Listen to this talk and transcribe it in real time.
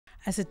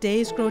As the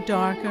days grow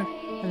darker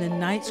and the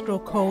nights grow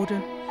colder,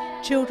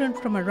 children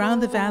from around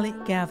the valley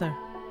gather.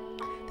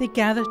 They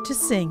gather to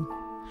sing,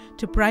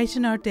 to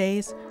brighten our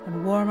days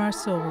and warm our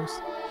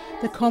souls.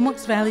 The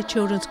Comox Valley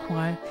Children's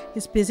Choir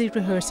is busy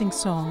rehearsing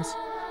songs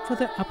for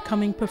their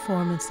upcoming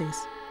performances.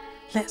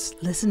 Let's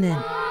listen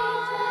in.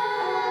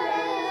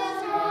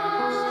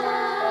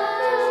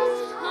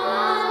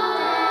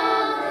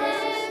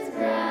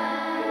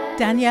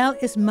 Danielle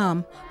is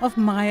mum of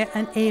Maya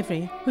and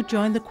Avery, who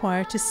joined the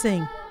choir to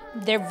sing.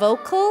 Their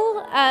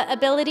vocal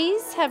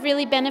abilities have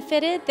really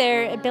benefited,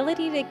 their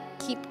ability to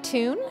keep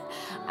tune.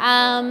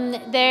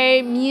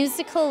 Their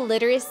musical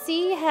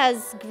literacy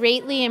has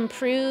greatly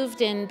improved,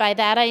 and by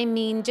that I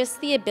mean just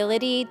the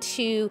ability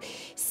to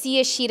see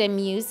a sheet of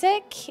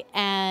music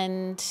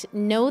and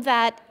know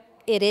that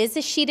it is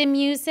a sheet of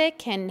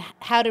music, and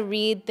how to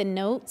read the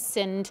notes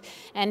and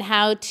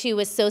how to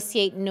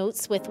associate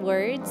notes with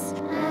words.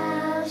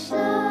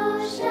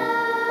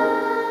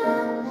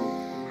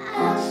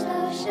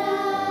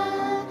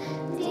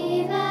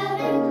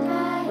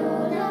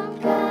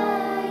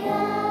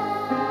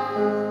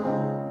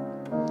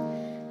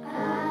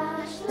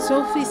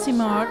 Sophie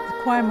Simard, the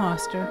choir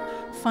master,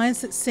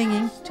 finds that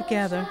singing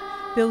together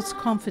builds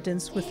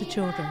confidence with the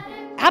children.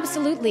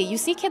 Absolutely. You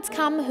see kids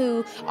come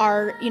who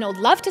are,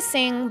 love to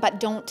sing but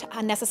don't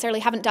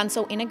necessarily haven't done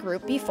so in a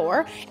group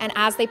before. And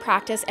as they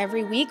practice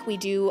every week, we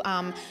do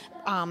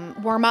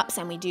warm-ups,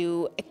 and we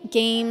do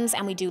games,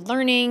 and we do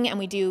learning, and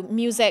we do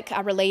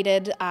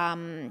music-related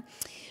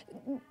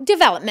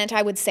development,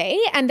 I would say.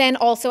 And then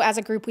also as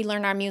a group we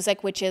learn our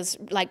music, which is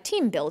like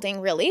team building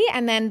really.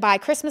 And then by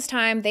Christmas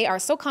time they are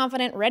so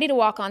confident, ready to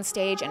walk on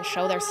stage and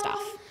show their stuff.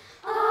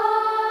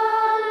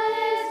 All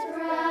is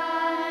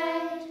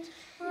bright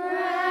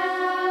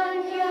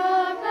round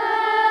your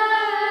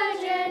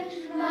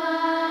virgin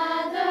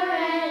mother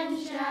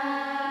and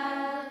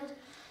child.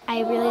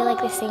 I really like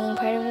the singing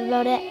part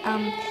about it.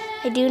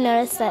 I do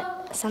notice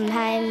that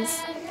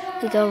sometimes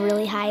we go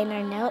really high in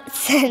our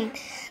notes and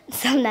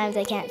sometimes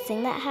I can't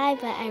sing that high,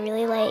 but I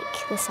really like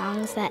the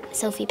songs that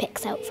Sophie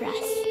picks out for us.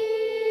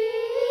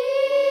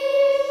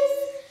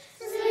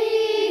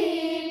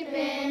 Sleep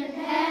in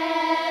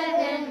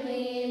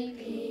heavenly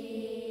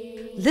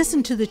peace.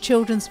 Listen to the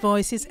children's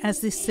voices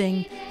as they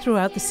sing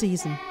throughout the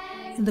season.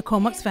 In the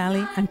Comox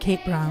Valley, I'm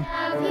Kate Brown.